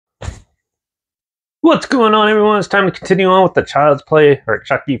What's going on, everyone? It's time to continue on with the Child's Play or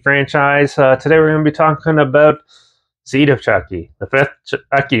Chucky franchise. Today we're going to be talking about Seed of Chucky, the fifth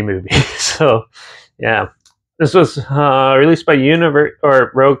Chucky movie. So, yeah, this was released by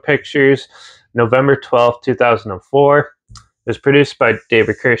Rogue Pictures, November 12th, 2004. It was produced by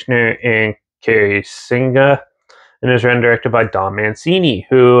David Kirshner and Carrie Singa, and it was written and directed by Don Mancini,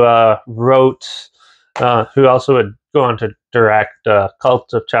 who who also would go on to direct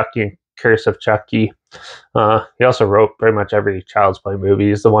Cult of Chucky and Curse of Chucky. He also wrote pretty much every Child's Play movie.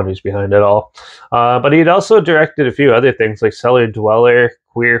 He's the one who's behind it all. But he'd also directed a few other things like Cellar Dweller,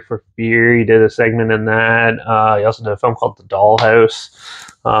 Queer for Fear. He did a segment in that. He also did a film called The Dollhouse.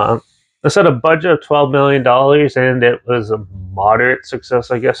 This had a budget of $12 million, and it was a moderate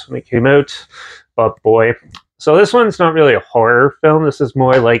success, I guess, when it came out. But boy. So this one's not really a horror film. This is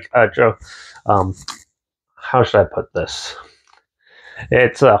more like a how should I put this?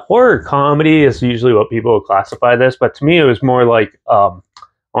 It's a horror comedy is usually what people would classify this, but to me it was more like I want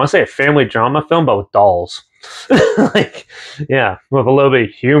to say a family drama film, but with dolls. Like, yeah, with a little bit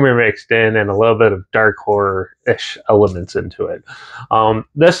of humor mixed in and a little bit of dark horror-ish elements into it.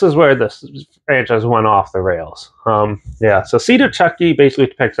 This is where this franchise went off the rails. Yeah, so Seed of Chucky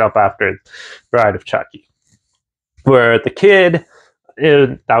basically picks up after Bride of Chucky, where the kid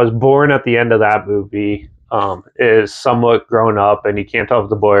that was born at the end of that movie is somewhat grown up, and he can't tell if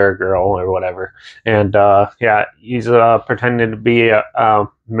it's a boy or a girl or whatever. And yeah, he's pretending to be a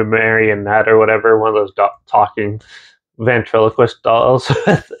marionette or whatever, one of those talking ventriloquist dolls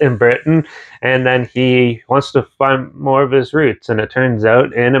in Britain. And then he wants to find more of his roots. And it turns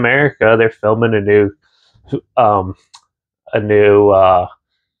out in America they're filming a new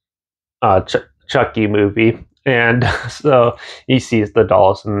Chucky movie. And so he sees the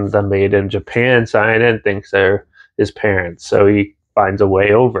dolls and the Made in Japan sign and thinks they're his parents. So he finds a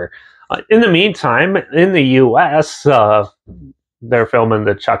way over. In the meantime, in the U.S., they're filming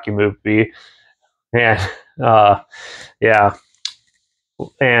the Chucky movie. And yeah.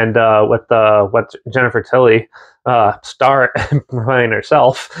 And with Jennifer Tilly playing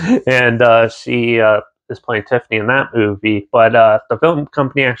herself. And she is playing Tiffany in that movie. But the film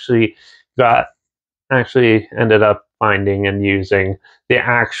company actually ended up finding and using the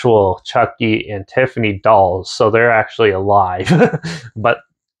actual Chucky and Tiffany dolls, so they're actually alive, but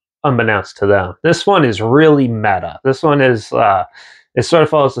unbeknownst to them. This one is really meta. This one is it sort of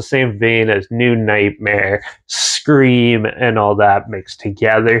follows the same vein as New Nightmare, Scream, and all that mixed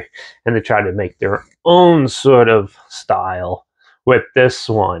together, and they try to make their own sort of style with this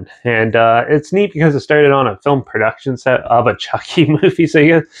one. And it's neat because it started on a film production set of a Chucky movie, so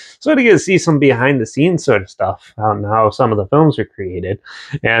you sort of get to see some behind the scenes sort of stuff on how some of the films were created.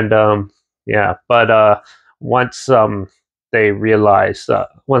 And yeah, but once they realize,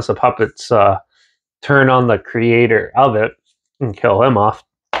 once the puppets turn on the creator of it and kill him off,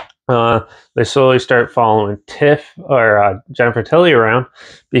 they slowly start following Jennifer Tilly around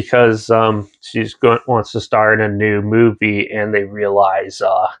because wants to star in a new movie, and they realize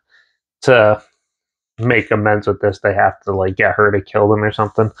to make amends with this, they have to like get her to kill them or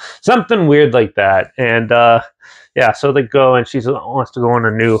something weird like that. And yeah, so they go, and she wants to go on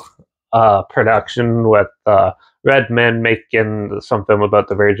a new production with Red Men making some film about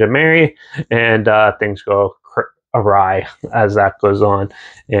the Virgin Mary, and things go awry as that goes on,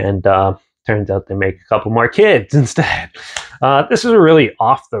 and turns out they make a couple more kids instead. This is a really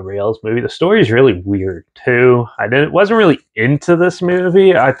off the rails movie. The story is really weird too. Wasn't really into this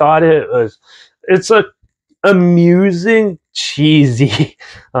movie. I thought it's a amusing, cheesy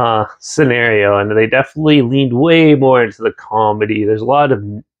scenario, and they definitely leaned way more into the comedy. There's a lot of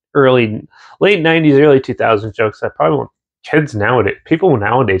late 90s, early 2000s jokes that probably people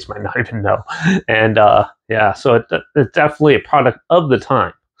nowadays might not even know. And yeah, so it's definitely a product of the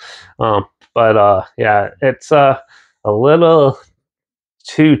time. But yeah, it's a little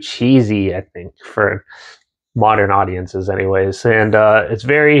too cheesy, I think, for modern audiences anyways. And it's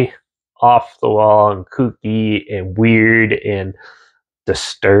very off the wall and kooky and weird and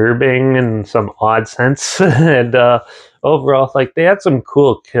disturbing in some odd sense. And overall, like, they had some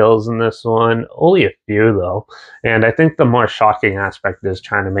cool kills in this one, only a few though. And I think the more shocking aspect is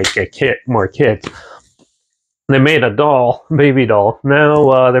trying to make more kids. They made a baby doll.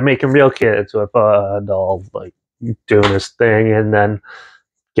 Now they're making real kids with a doll, like, doing this thing and then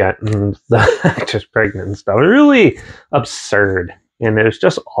getting the actress pregnant and stuff. Really absurd, and it was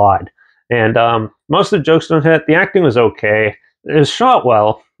just odd. And most of the jokes don't hit. The acting was okay. It was shot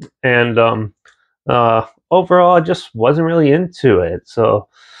well, and overall, I just wasn't really into it. So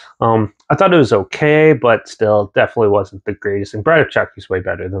I thought it was okay, but still definitely wasn't the greatest. And Bride of Chucky's way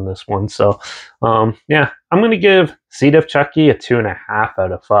better than this one. So, yeah, I'm going to give Seed of Chucky a 2.5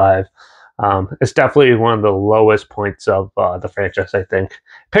 out of 5. It's definitely one of the lowest points of the franchise, I think.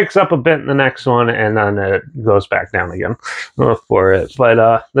 Picks up a bit in the next one, and then it goes back down again for it.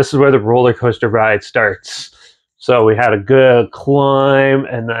 But this is where the roller coaster ride starts. So we had a good climb,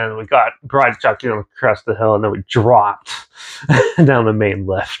 and then we got Bride of Chucky across the hill, and then we dropped down the main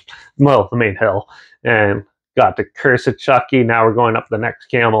lift. Well, the main hill, and got the Curse of Chucky. Now we're going up the next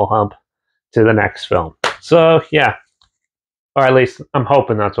camel hump to the next film. So, yeah. Or at least I'm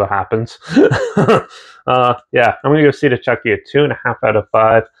hoping that's what happens. Yeah, I'm going to go see the Chucky a 2.5 out of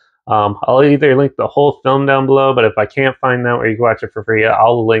 5. I'll either link the whole film down below, but if I can't find that where you can watch it for free,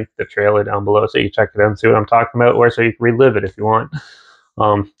 I'll link the trailer down below so you check it out and see what I'm talking about, or so you can relive it if you want.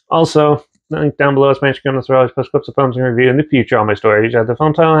 Also, the link down below is my Instagram. That's where I always post clips of films and review in the future. All my stories have the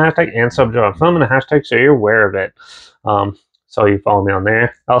film title and hashtag and subject on film and a hashtag so you're aware of it. So you follow me on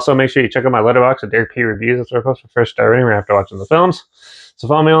there. Also, make sure you check out my Letterbox at Derek P Reviews. That's where I post my first star rating right after watching the films. So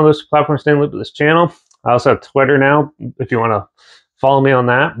follow me on those platforms, stay in the loop with this channel. I also have Twitter now if you want to follow me on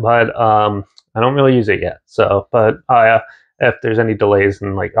that, but I don't really use it yet. So, but if there's any delays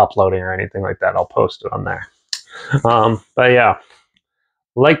in like uploading or anything like that, I'll post it on there. But yeah.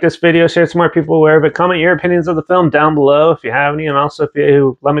 Like this video, share it with more people aware of it. Comment your opinions of the film down below if you have any, and also if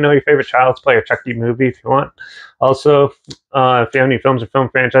you let me know your favorite Child's Play or Chucky movie if you want. Also, if you have any films or film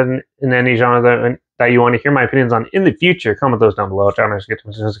franchise in any genre that you want to hear my opinions on in the future, comment those down below. I'll try to get to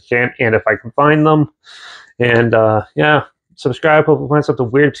as soon as I can, and if I can find them. And yeah, subscribe. Hopefully find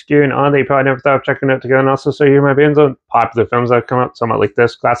something weird, obscure, and odd that you probably never thought of checking out together. And also, so you hear my opinions on popular films that have come out, somewhat like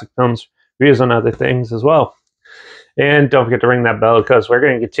this, classic films, reviews on other things as well. And don't forget to ring that bell because we're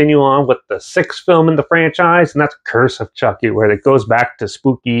going to continue on with the 6th film in the franchise, and that's Curse of Chucky, where it goes back to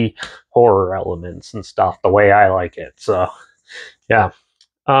spooky horror elements and stuff the way I like it. So, yeah.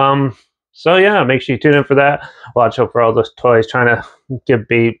 So, yeah, make sure you tune in for that. Watch out for all those toys trying to give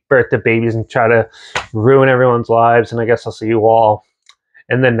birth to babies and try to ruin everyone's lives. And I guess I'll see you all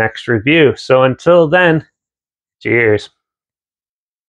in the next review. So, until then, cheers.